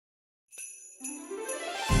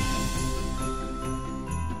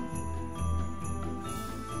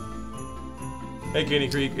Hey Caney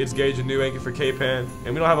Creek, it's Gage, a new anchor for KPAN,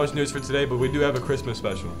 and we don't have much news for today, but we do have a Christmas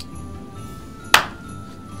special.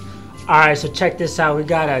 Alright, so check this out. We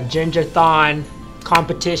got a Ginger-thon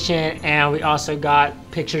competition, and we also got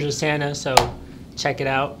pictures of Santa, so check it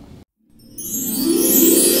out.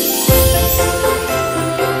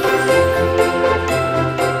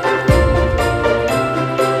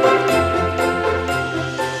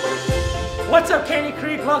 What's up, Caney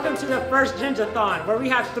Creek? Welcome to the first Ginger-thon, where we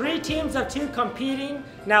have 3 teams of 2 competing.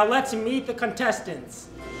 Now let's meet the contestants.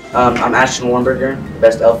 I'm Ashton Warnberger,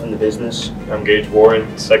 best elf in the business. I'm Gage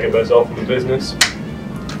Warren, second best elf in the business.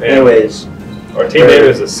 And anyways, our team name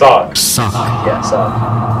is the Sock. Sock. Yeah, Sock.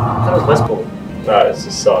 I thought it was Westpole. Nah, it's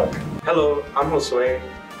the Sock. Hello, I'm Josue.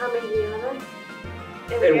 I'm Indiana.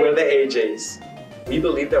 And we're the AJs. We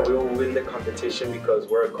believe that we will win the competition because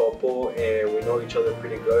we're a couple and we know each other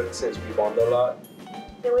pretty good since we bond a lot.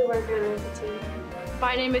 And we work good as a team.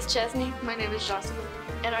 My name is Chesney. My name is Jocelyn.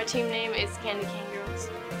 And our team name is Candy Cane Girls.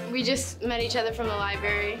 We just met each other from the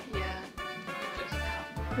library. Yeah.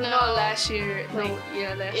 No, last year. Like, last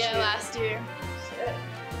yeah, year. last year.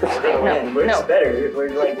 We're just better. We're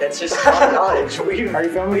like, that's just common knowledge. Are you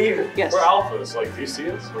familiar? Yes. We're alphas, like, do you see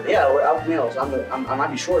us? Yeah, we're alpha males. I might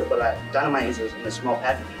be short, but Dynamite is in a small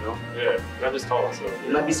package, you know? Yeah, I'm just tall, so.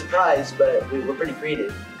 You might be surprised, but we're pretty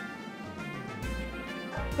creative.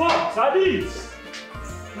 Folks, these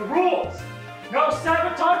the rules. No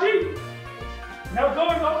sabotaging, no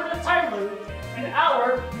going over the time limit. An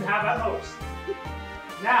hour you have at most.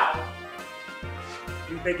 Now,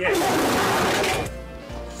 you begin.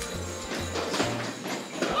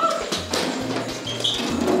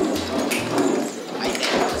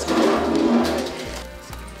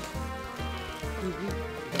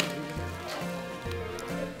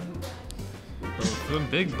 For the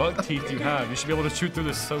big buck teeth you have, you should be able to shoot through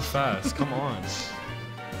this so fast. Come on.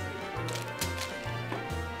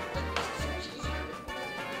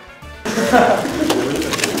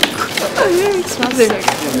 Oh, yeah, it smells it.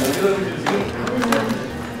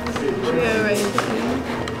 Yeah, right.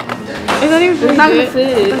 Is that even pretty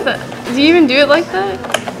good? Do you even do it like that?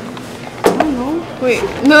 I don't know. Wait,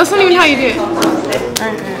 no, that's not even how you do it.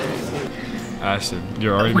 Ashton,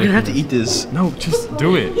 you're already We're gonna have to eat this. No, just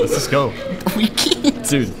do it. Let's just go. We can't.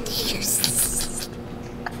 Dude. It's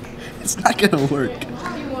not gonna work. Do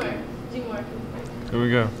more. Here we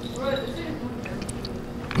go.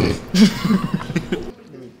 Let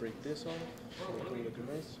me break this off.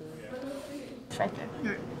 It's right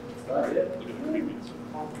there.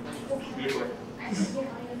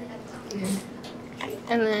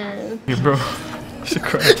 And then... Hey, bro. You should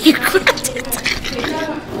cry. You cracked it.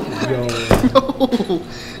 No,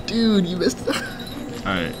 dude, you messed up.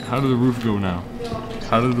 Alright, how did the roof go now?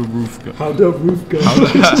 How did the roof go? How the roof go? How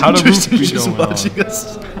the roof be just going watching on?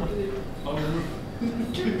 us.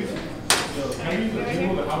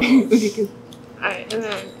 Alright, and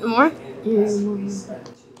then more? Yeah, more.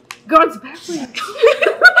 God, it's backwards.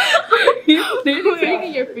 You're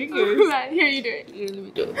making your fingers. Man, here, you do it. Here, let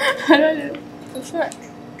me do it. How do I do it? That's right.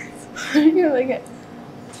 You're like it.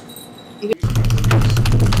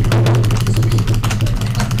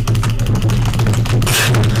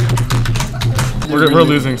 We're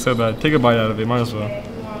losing so bad. Take a bite out of it, might as well.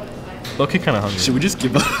 Low-key kind of hungry. Should we just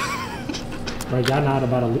give up? Bro, y'all not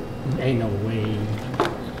about to ain't no way.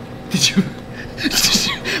 Did you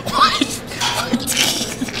what?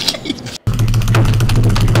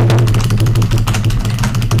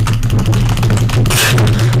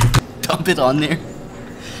 Dump it on there.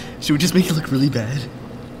 Should we just make it look really bad?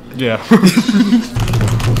 Yeah.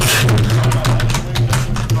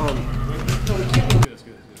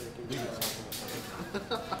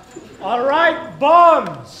 All right,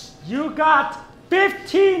 bums, you got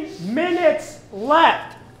 15 minutes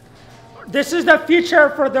left. This is the future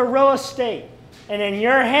for the real estate, and in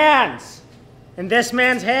your hands, in this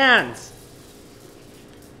man's hands.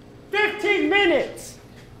 15 minutes.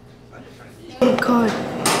 Oh, God.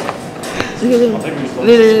 Look at them.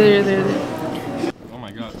 There. Oh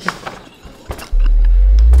my god.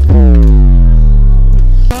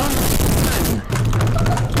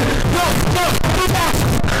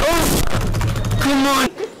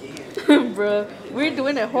 Bro, we're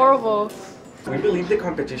doing it horrible. We believe the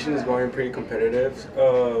competition is going pretty competitive.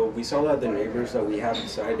 We saw that the neighbors that we have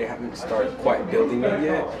inside, they haven't started quite building it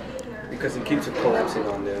yet because it keeps collapsing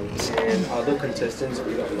on them. And other contestants,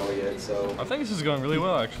 we don't know yet, so. I think this is going really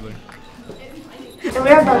well, actually. And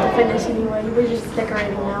we're about to finish anyway. We're just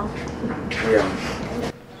decorating now. Yeah.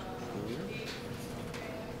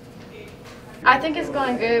 I think it's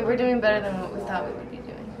going good. We're doing better than what we thought we would be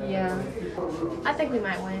doing. Yeah. I think we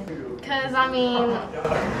might win. Cause I mean,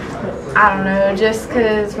 I don't know, just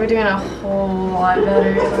cause we're doing a whole lot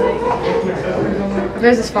better. Like,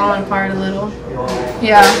 yours is falling apart a little.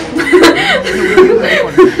 Yeah.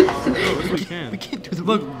 We can. We can't do the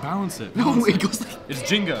Look, balance it. No, balance it goes like. It's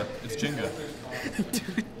Jenga. It's Jenga.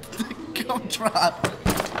 Dude, the gum dropped.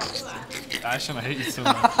 Ashton, I hate you so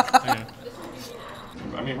much. Okay.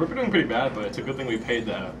 I mean, we're doing pretty bad, but it's a good thing we paid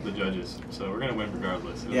the judges, so we're gonna win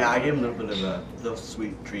regardless. Yeah, I gave him a little bit of a little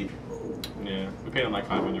sweet treat. Yeah, we paid him like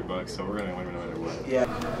 $500, so we're gonna win no matter what. Yeah.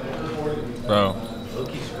 Bro,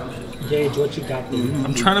 Gage, what you got?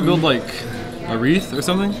 I'm trying to build like a wreath or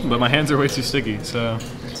something, but my hands are way too sticky, so.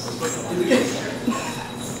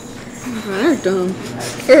 They're dumb.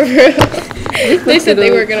 For real. They said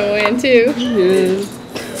they were gonna win too. Yeah.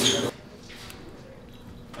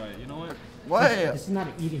 Alright, you know what? What? This is not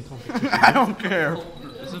an eating competition. I don't care.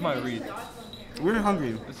 This is my wreath. We're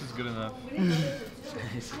hungry. This is good enough.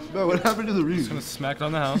 Bro, what happened to the Just wreath? gonna smack it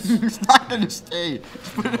on the house. It's not gonna stay.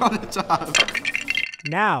 Just put it on the top.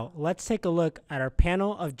 Now, let's take a look at our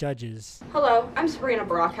panel of judges. Hello, I'm Sabrina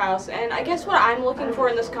Brockhouse, and I guess what I'm looking for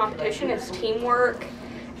in this competition is teamwork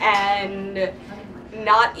and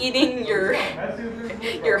not eating your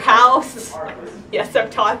house. Yes, I'm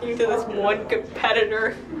talking to this one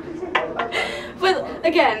competitor. But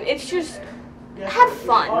again, it's just have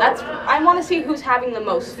fun. I want to see who's having the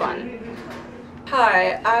most fun.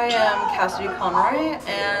 Hi, I am Cassidy Conroy,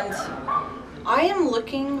 and I am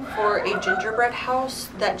looking for a gingerbread house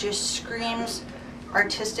that just screams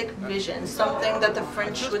artistic vision, something that the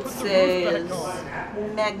French would say is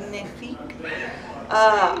magnifique.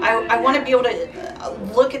 I want to be able to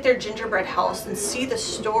look at their gingerbread house and see the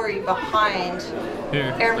story behind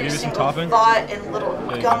every single thought and little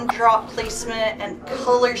gumdrop placement and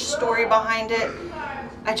color story behind it.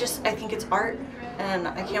 I think it's art, and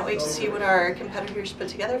I can't wait to see what our competitors put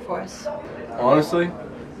together for us. Honestly,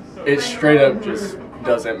 it straight up just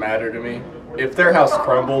doesn't matter to me. If their house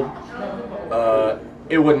crumbled,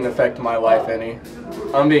 it wouldn't affect my life any.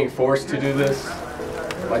 I'm being forced to do this.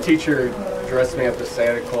 My teacher dressed me up as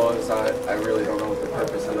Santa Claus. I really don't know what the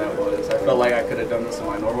purpose of that was. I felt like I could have done this in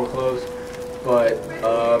my normal clothes, but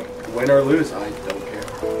win or lose, I don't care.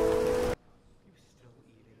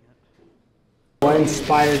 What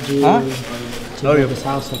inspired you to build this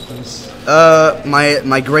house like this?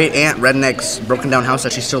 My great aunt Redneck's broken down house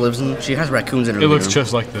that she still lives in. She has raccoons in her It living looks room.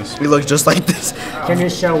 just like this. It looks just like this. Can you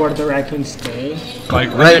show where the raccoons stay? Like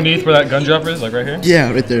right underneath where that gun dropper is, like right here?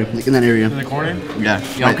 Yeah, right there, like in that area. In the corner? Yeah.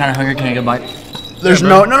 Yo, I'm kind of hungry. Can I get a bite? There's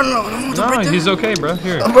no. No, No, he's okay, bro.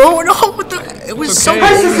 Here. Bro, no, what the? It was It's so. okay.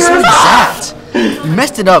 It was so exact. You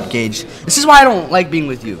messed it up, Gage. This is why I don't like being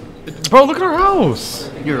with you. Bro, look at our house.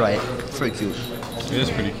 You're right. It's very cute. It is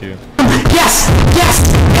pretty cute. Yes! Yes!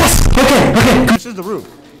 Yes! Okay. This is the roof.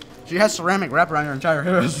 She has ceramic wrap around her entire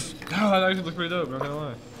house. Oh, that actually looks pretty dope. I'm not gonna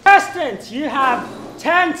lie. Contestants, you have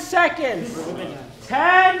 10 seconds.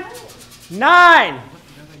 10, 9,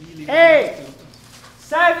 8,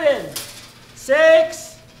 7,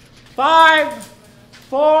 6, 5,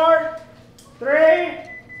 4, 3,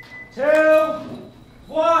 2,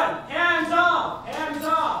 1. Hands off. Hands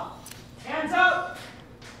off. Hands up.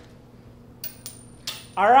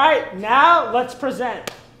 All right, now let's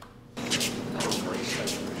present.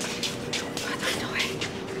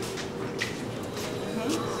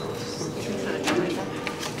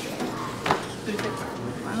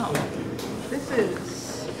 Wow. This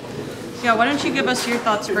is... Yeah, why don't you give us your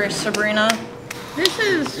thoughts first, Sabrina? This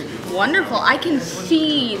is wonderful. I can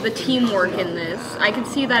see the teamwork in this. I can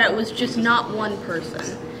see that it was just not one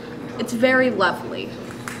person. It's very lovely.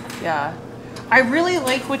 Yeah. I really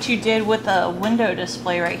like what you did with the window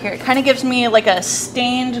display right here. It kind of gives me like a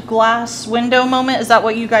stained glass window moment. Is that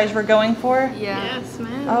what you guys were going for? Yeah. Yes,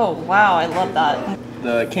 man. Oh, wow. I love that.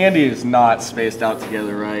 The candy is not spaced out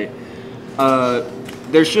together right.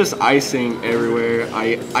 There's just icing everywhere.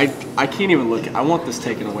 I can't even look. I want this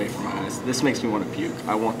taken away from my eyes. This makes me want to puke.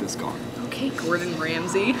 I want this gone. Okay, Gordon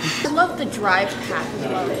Ramsay. I love the drive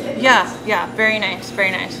path. Yeah. Very nice.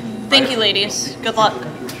 Very nice. Thank you, ladies. Good luck.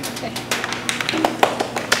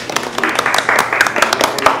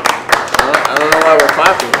 I don't know why we're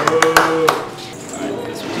clapping.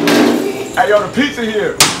 Hey, yo, the pizza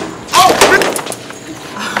here.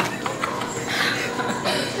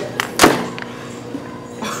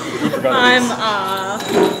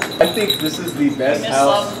 I think this is the best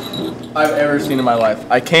house I've ever seen in my life.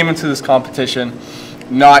 I came into this competition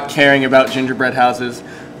not caring about gingerbread houses.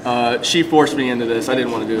 She forced me into this. I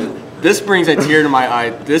didn't want to do it. This brings a tear to my eye.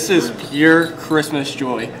 This is pure Christmas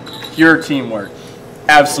joy, pure teamwork.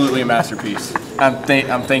 absolutely a masterpiece. I'm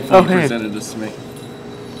thankful you presented this to me.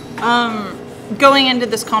 Going into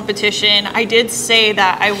this competition, I did say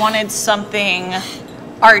that I wanted something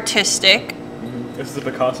artistic. This is a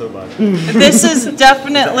Picasso vibe. This is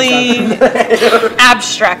definitely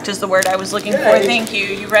abstract is the word I was looking for. Thank you.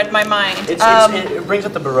 You read my mind. It brings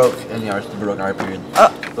up the Baroque and the Baroque art period.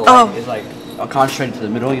 The light is like concentrated to the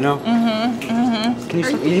middle, you know? Can you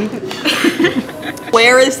stop eating?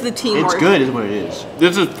 Where is the teamwork? It's good, is what it is.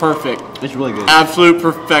 This is perfect. It's really good. Absolute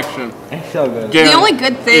perfection. It's so good. The only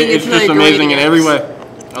good thing it's is just the amazing in every way.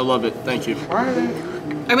 ingredients. I love it. Thank you.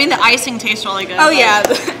 I mean, the icing tastes really good. Oh yeah,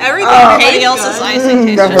 Everybody else's icing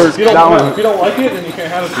tastes good. If you don't like it, then you can't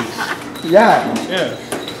have a piece. Yeah.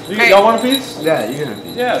 Yeah. Y'all want a piece? Yeah, you can have a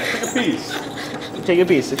piece. Yeah, take a piece. Take a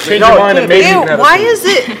piece. Change your mind and maybe you can have a Why piece.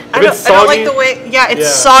 is it? I don't like the way. Yeah, it's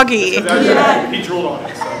soggy. He drooled on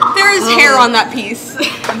it. So. there is hair on that piece.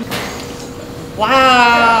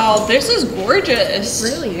 Wow, this is gorgeous. It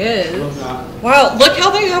really is. Wow, look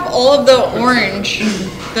how they have all of the orange,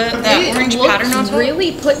 that orange pattern on top.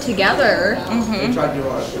 Really put together.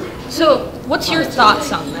 So, what's your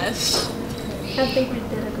thoughts on this? I think we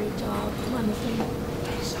did a great job, honestly.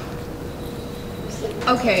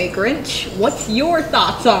 Okay, Grinch, what's your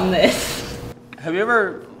thoughts on this? Have you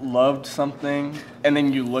ever loved something and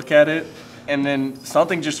then you look at it and then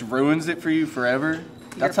something just ruins it for you forever?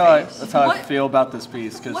 That's how I feel about this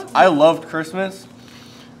piece, because I loved Christmas.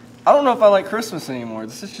 I don't know if I like Christmas anymore.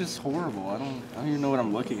 This is just horrible. I don't even know what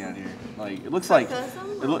I'm looking at here. Like, it looks like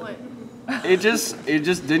it just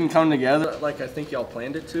didn't come together like I think y'all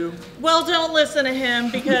planned it to. Well, don't listen to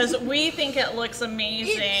him because we think it looks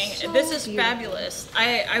amazing. This is fabulous.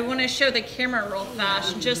 I want to show the camera real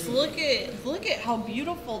fast. Just look at how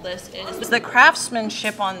beautiful this is. The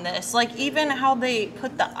craftsmanship on this, like even how they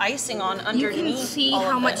put the icing on underneath. You can see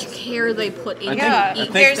how much care they put into each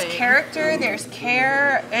there's thing. character, there's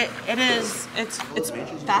care. It's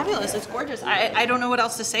fabulous. It's gorgeous. I don't know what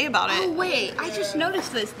else to say about it. Oh wait, I just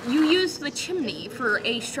noticed this. You used the chimney for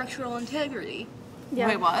a structural integrity. Yeah.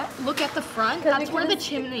 Wait, what? Look at the front. That's where the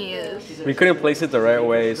chimney is. We couldn't place it the right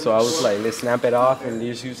way, so I was like, let's snap it off and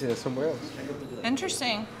just use it somewhere else.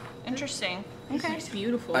 Interesting. Okay. It's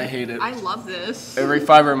beautiful. I hate it. I love this. Every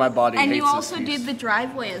fiber in my body And hates you also this piece. did the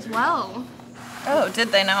driveway as well. Oh, did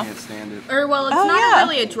they now? Can't stand it. Or well, it's not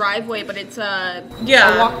really a driveway, but it's a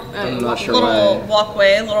little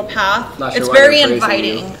walkway, a little path. Not sure It's why very they're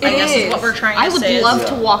praising inviting. you. I guess is what we're trying to say. I would love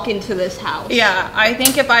to walk into this house. Yeah, I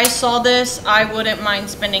think if I saw this, I wouldn't mind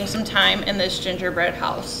spending some time in this gingerbread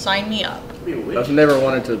house. Sign me up. I've never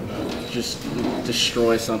wanted to just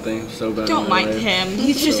destroy something so bad. Don't mind him.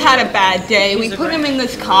 He's just had a bad day. We put him in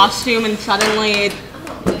this costume and suddenly...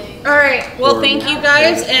 All right. Well, thank you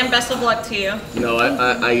guys, and best of luck to you. No,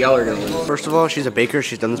 y'all are gonna lose. First of all, she's a baker.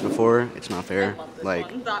 She's done this before. It's not fair.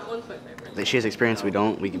 Like, That one's my favorite. she has experience. We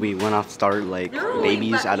don't. We went off start like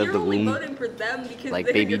babies out of the womb, like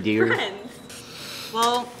baby deer.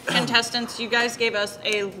 Well, contestants, you guys gave us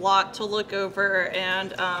a lot to look over,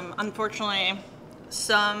 and unfortunately,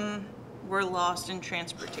 some were lost in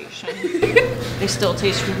transportation. They still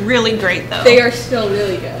taste really great, though. They are still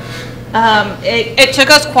really good. It took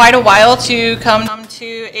us quite a while to come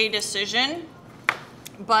to a decision,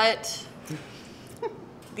 but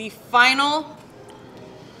the final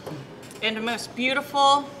and most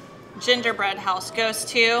beautiful gingerbread house goes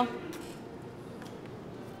to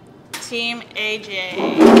Team AJ.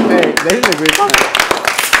 Hey, they did a great job.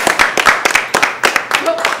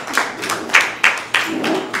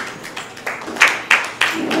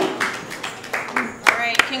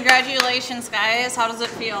 Congratulations, guys. How does it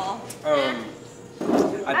feel?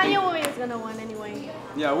 I knew we was gonna win anyway.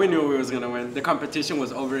 Yeah, we knew we was gonna win. The competition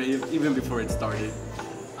was over even before it started.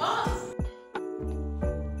 All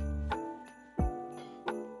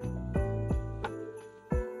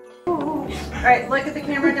right, look at the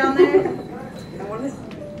camera down there.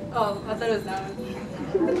 Oh, I thought it was that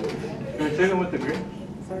one. You're taking with the green?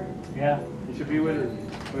 Yeah. You should be with it.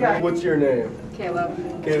 Yeah. What's your name? Caleb.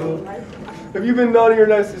 Caleb? Have you been naughty or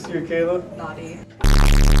nice this year, Caleb? Naughty.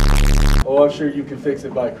 Oh, I'm sure you can fix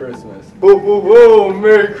it by Christmas. Whoa, whoa, whoa!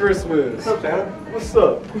 Merry Christmas! What's up, Santa? What's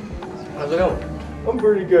up? How's it going? I'm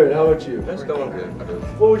pretty good. How about you? It's going good.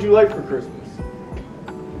 What would you like for Christmas?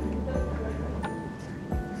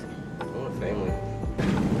 I want a family.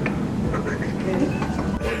 I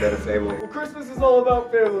want a better family. Well, Christmas is all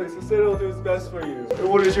about family, so Santa will do his best for you. And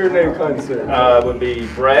what is your name, kind sir? It would be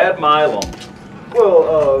Brad Milam.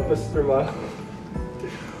 Well, Mr. Miles,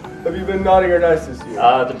 have you been naughty or nice this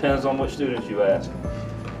year? Depends on which students you ask.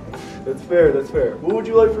 That's fair, that's fair. What would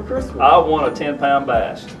you like for Christmas? I want a 10-pound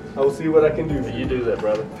bass. I will see what I can do. You do that,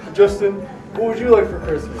 brother. Justin, what would you like for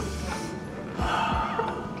Christmas?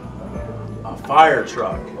 A fire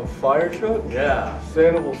truck. A fire truck? Yeah.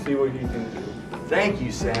 Santa will see what he can do. Thank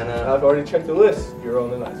you, Santa. I've already checked the list. You're on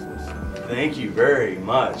the nice list. Thank you very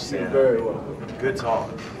much, Santa. You're very welcome. Good talk.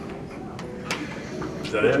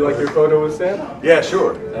 Is that Would it? you like your photo with Santa? Yeah,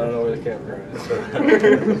 sure. I don't know where the camera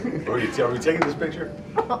is. Are we taking this picture?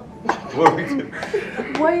 What are we doing?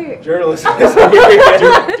 Wait. Journalists.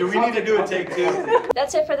 Do we need to do a take two?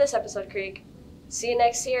 That's it for this episode, Creek. See you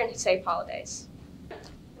next year and safe holidays.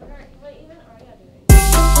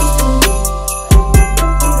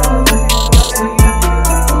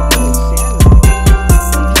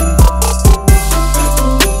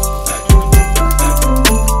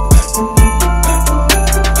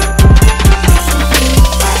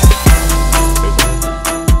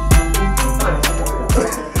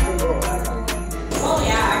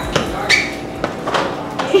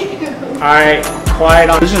 Alright, quiet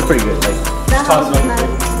on. This is pretty good. Like, Toss it on the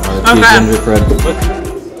table. gingerbread.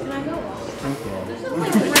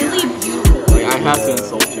 Like, I have to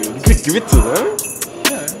insult you. You could give it to them.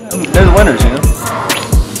 They're the winners, you know?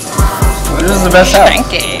 This is the best house.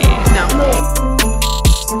 No.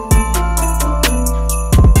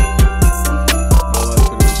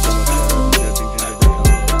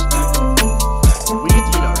 We get to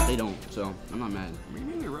eat ours, they don't, so I'm not mad.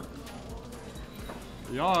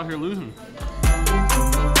 Y'all out here losing.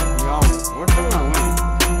 We're still not winning.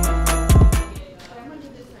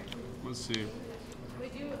 Let's see.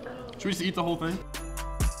 Should we just eat the whole thing?